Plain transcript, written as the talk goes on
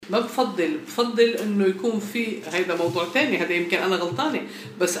ما بفضل انه يكون في هيدا موضوع تاني، هذا يمكن انا غلطانه،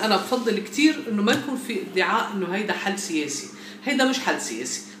 بس انا بفضل كتير انه ما يكون في ادعاء انه هيدا حل سياسي. هيدا مش حل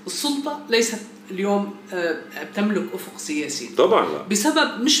سياسي. السلطه ليست اليوم بتملك افق سياسي طبعا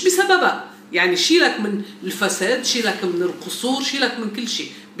لا. مش بسببها، يعني شيلك من الفساد، شيلك من القصور، شيلك من كل شيء،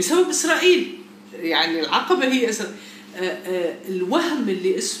 بسبب اسرائيل. يعني العقبه هي الوهم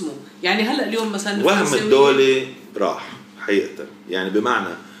اللي اسمه، يعني هلا اليوم مثلا وهم الدولة راح حقيقة، يعني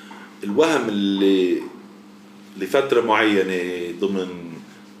بمعنى الوهم اللي لفترة معينة ضمن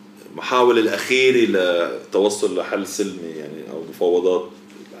محاولة الأخيرة لتوصل لحل سلمي يعني أو مفاوضات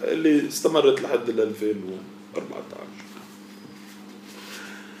اللي استمرت لحد 2014.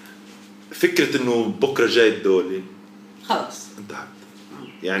 فكرة إنه بكرة جاي الدولة خلاص انتهت.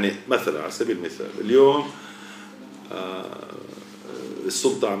 يعني مثلا على سبيل المثال اليوم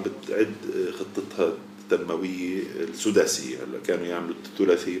السلطة عم بتعد خطتها التنموية السداسية. هلا كانوا يعملوا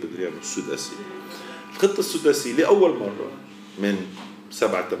الثلاثية، بدهم يعملوا السداسية. الخطة السداسية لأول مرة من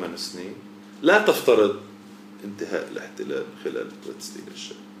 7-8 سنين لا تفترض انتهاء الاحتلال خلال فلسطين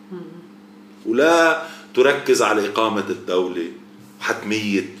الشرق، ولا تركز على إقامة الدولة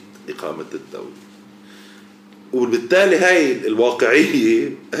وحتمية إقامة الدولة. وبالتالي هاي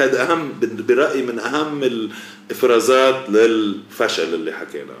الواقعية هذا أهم برأيي من أهم الإفرازات للفشل اللي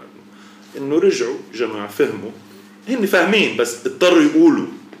حكينا عنه. إنه رجعوا جماعة فهموا، هن فاهمين بس اضطروا يقولوا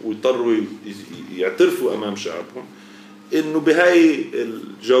واضطروا يعترفوا أمام شعبهم إنه بهاي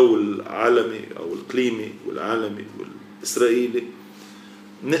الجو العالمي أو الإقليمي والعالمي والإسرائيلي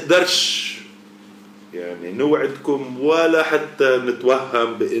نقدرش يعني نوعدكم ولا حتى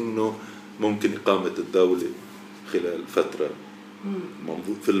نتوهم بإنه ممكن إقامة الدولة خلال فترة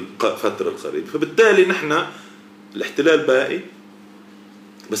في الفترة القريبة. فبالتالي نحن الاحتلال باقي،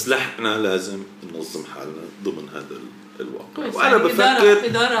 بس نحن لازم ننظم حالنا ضمن هذا الواقع. وأنا بفكر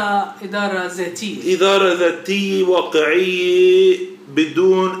إدارة ذاتية واقعية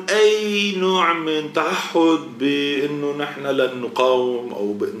بدون أي نوع من تعهد بأنه نحن لن نقاوم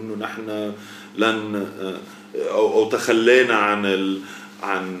أو بأنه نحن لن أو تخلينا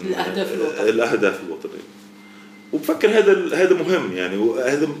عن الأهداف الوطنية. وبفكر هذا مهم يعني.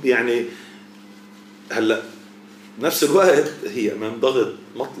 وهذا يعني هلا نفس الوقت هي امام ضغط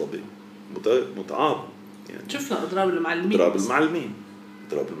مطلبي متعاظم. يعني شفنا اضراب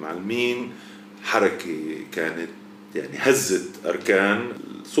المعلمين حركه كانت يعني هزت اركان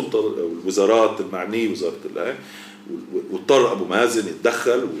السلطه والوزارات المعنيه، وزاره الأمن، واضطر ابو مازن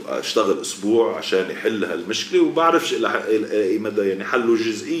يتدخل واشتغل اسبوع عشان يحل هالمشكله، وبعرفش الى اي مدى يعني حله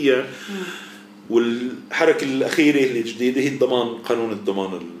جزئيا. والحركة الأخيرة اللي جديدة هي قانون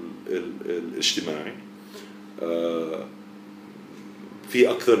الضمان الاجتماعي. في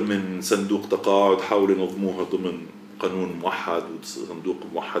أكثر من صندوق تقاعد حاولوا ينظموها ضمن قانون موحد وصندوق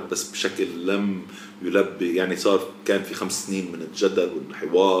موحد، بس بشكل لم يلبي. يعني كان في 5 سنين من الجدل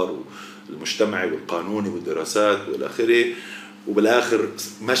والحوار المجتمعي والقانوني والدراسات والآخره، وبالآخر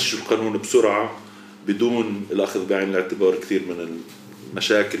مشوا القانون بسرعة بدون الأخذ بعين الاعتبار كثير من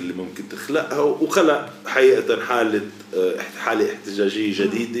المشاكل اللي ممكن تخلقها، وخلق حقيقة حالة احتجاجية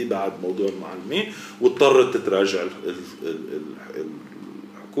جديدة بعد موضوع المعلمين، واضطرت تتراجع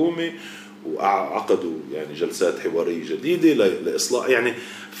الحكومة وعقدوا يعني جلسات حوارية جديدة لإصلاح. يعني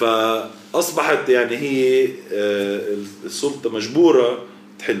فأصبحت يعني هي السلطة مجبورة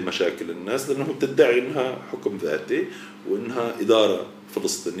تحل مشاكل الناس لأنهم تدعي إنها حكم ذاتي وإنها إدارة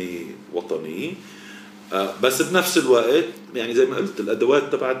فلسطينية وطنية. بس بنفس الوقت يعني زي ما قلت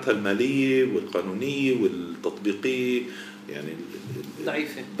الأدوات تبعتها المالية والقانونية والتطبيقية يعني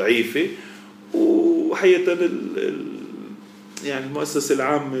ضعيفة. وحقيقة يعني المؤسسة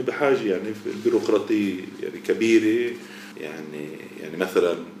العامة بحاجة يعني في البيروقراطية يعني كبيرة. يعني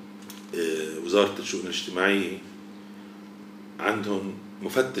مثلا وزارة الشؤون الاجتماعية عندهم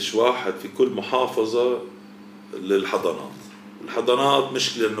مفتش واحد في كل محافظة للحضانات. الحضانات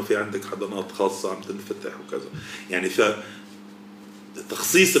مشكلة إنه في عندك حضانات خاصة عم تنفتح وكذا. يعني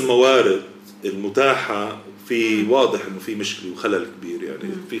فتخصيص الموارد المتاحة في واضح إنه في مشكلة وخلل كبير.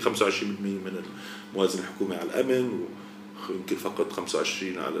 يعني في 25% من الموازنة الحكومية على الأمن، ويمكن فقط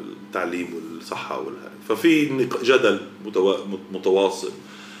 25 على التعليم والصحة والهاي. ففي جدل متواصل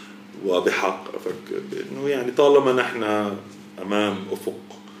وبحق أفكر بأنه يعني طالما نحن أمام أفق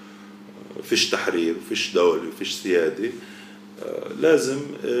فيش تحرير وفيش دولة وفيش سيادة، لازم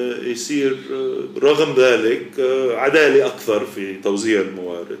يصير رغم ذلك عدالة أكثر في توزيع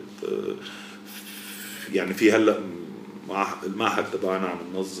الموارد. يعني في هلأ المعهد تبعنا عم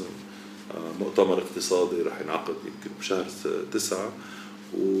ننظم مؤتمر اقتصادي رح ينعقد يمكن بشهر 9،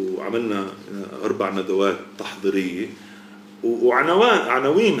 وعملنا 4 ندوات تحضيرية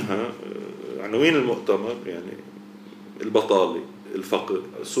وعناوينها عناوين المؤتمر يعني البطالة، الفقر،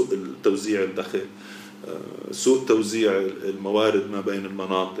 سوء توزيع الدخل، سوء توزيع الموارد ما بين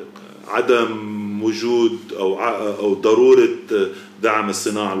المناطق، عدم وجود أو ضرورة دعم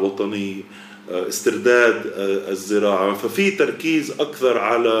الصناعة الوطنية، استرداد الزراعة. ففي تركيز أكثر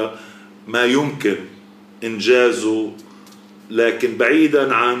على ما يمكن إنجازه، لكن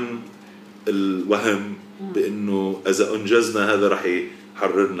بعيدا عن الوهم بأنه إذا أنجزنا هذا رح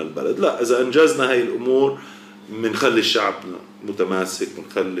يحررنا البلد. لا، إذا أنجزنا هاي الأمور منخلي الشعب متماسك،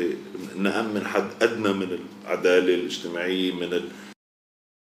 منخلي نأمن حد أدنى من العدالة الاجتماعية، من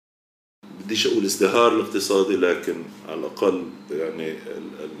بديش أقول ازدهار الاقتصادي، لكن على الأقل يعني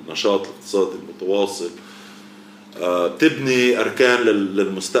النشاط الاقتصادي المتواصل، تبني أركان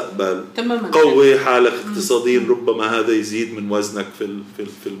للمستقبل، قوي حالك اقتصاديا. ربما هذا يزيد من وزنك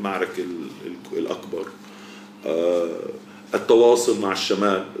في المعركة الأكبر. التواصل مع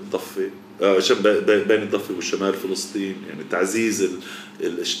الشمال الضفة، بين الضفة والشمال فلسطين، يعني تعزيز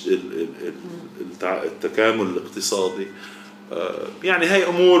التكامل الاقتصادي. يعني هاي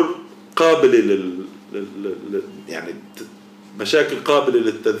أمور قابلة يعني مشاكل قابلة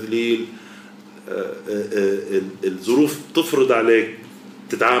للتذليل. الظروف تفرض عليك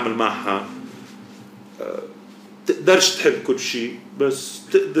تتعامل معها. تقدرش تحب كل شيء، بس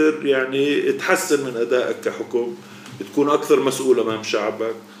تقدر يعني تحسن من أدائك كحكم، تكون أكثر مسؤول أمام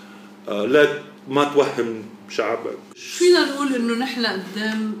شعبك، لا ما توهم شعبك. فينا نقول إنه نحن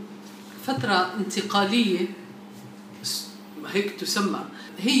قدام فترة انتقالية هيك تسمى،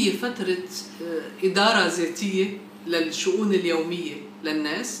 هي فترة إدارة ذاتية للشؤون اليومية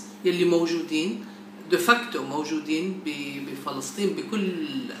للناس يلي موجودين دفاكتو موجودين بفلسطين بكل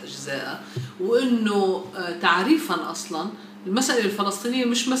أجزائها، وإنه تعريفاً أصلاً المسألة الفلسطينية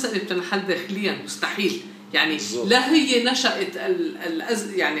مش مسألة بتنحل داخلياً، مستحيل يعني بالزبط. لا هي نشأت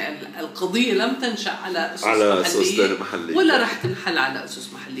يعني القضية لم تنشأ على أسس محلية ولا رح تنحل على أسس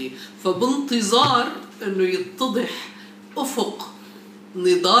محلية. فبانتظار إنه يتضح أفق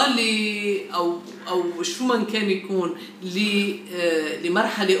نضالي أو شو من كان يكون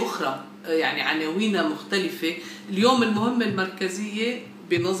لمرحلة أخرى، يعني عناوين مختلفة. اليوم المهمة المركزية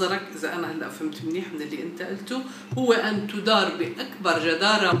بنظرك إذا أنا هلأ فهمت منيح من اللي أنت قلته، هو أن تدار بأكبر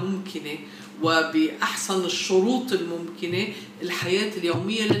جدارة ممكنة وبأحسن الشروط الممكنة الحياة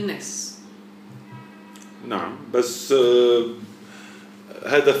اليومية للناس. نعم، بس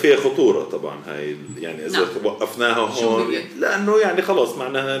هذا فيه خطورة طبعا. هاي يعني إذا وقفناها هون لأنه يعني خلاص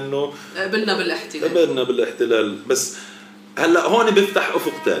معناها إنه قبلنا بالاحتلال. بس هلا هون بيفتح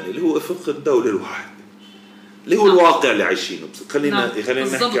أفق تاني اللي هو أفق الدولة الواحدة، اللي هو الواقع اللي عايشينه. خلينا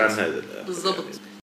نحكي عن هذا بالضبط. يعني